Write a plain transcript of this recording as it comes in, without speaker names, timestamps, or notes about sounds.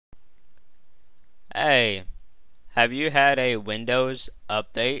Hey, have you had a Windows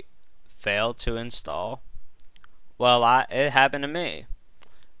update fail to install? Well, it happened to me,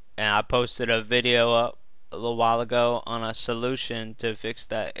 and I posted a video up a little while ago on a solution to fix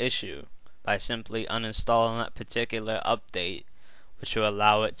that issue by simply uninstalling that particular update, which will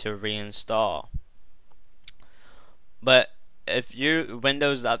allow it to reinstall. But if your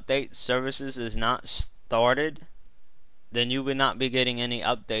Windows update services is not started, then you would not be getting any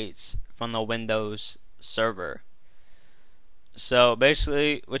updates from the Windows server. So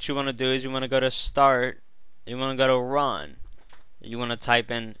basically what you want to do is you want to go to start, you want to go to run, you want to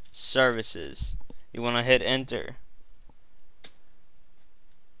type in services, you want to hit enter.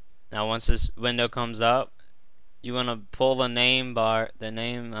 Now once this window comes up, you want to pull the name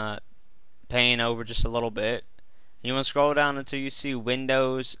pane over just a little bit. You want to scroll down until you see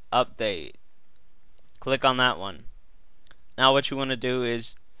Windows Update. Click on that one. Now what you want to do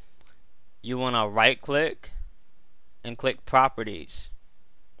is you want to right click and click Properties.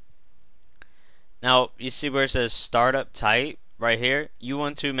 Now you see where it says Startup Type right here. You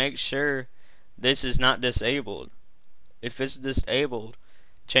want to make sure this is not disabled. If it's disabled,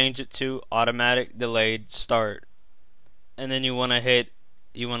 change it to Automatic Delayed Start. And then you want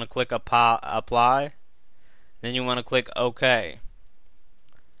to click Apply. Then you want to click OK.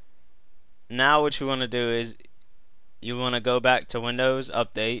 Now what you want to do is you want to go back to Windows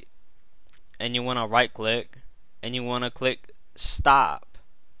Update, and you want to right click and you want to click Stop,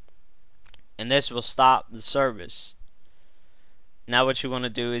 and this will stop the service. Now what you want to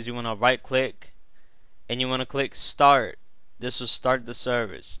do is you want to right click and you want to click Start. This will start the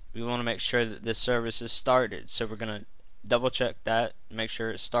service. We want to make sure that this service is started, so we're going to double check that and make sure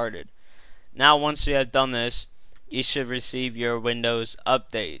it's started. Now once you have done this, you should receive your Windows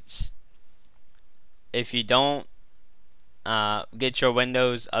updates. If you don't get your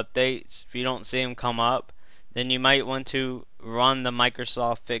Windows updates, if you don't see them come up, then you might want to run the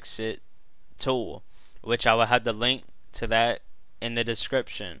Microsoft Fix-It tool, which I will have the link to that in the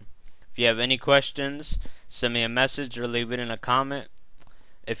description. If you have any questions, send me a message or leave it in a comment.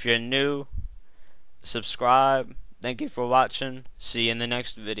 If you're new, subscribe. Thank you for watching. See you in the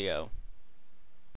next video.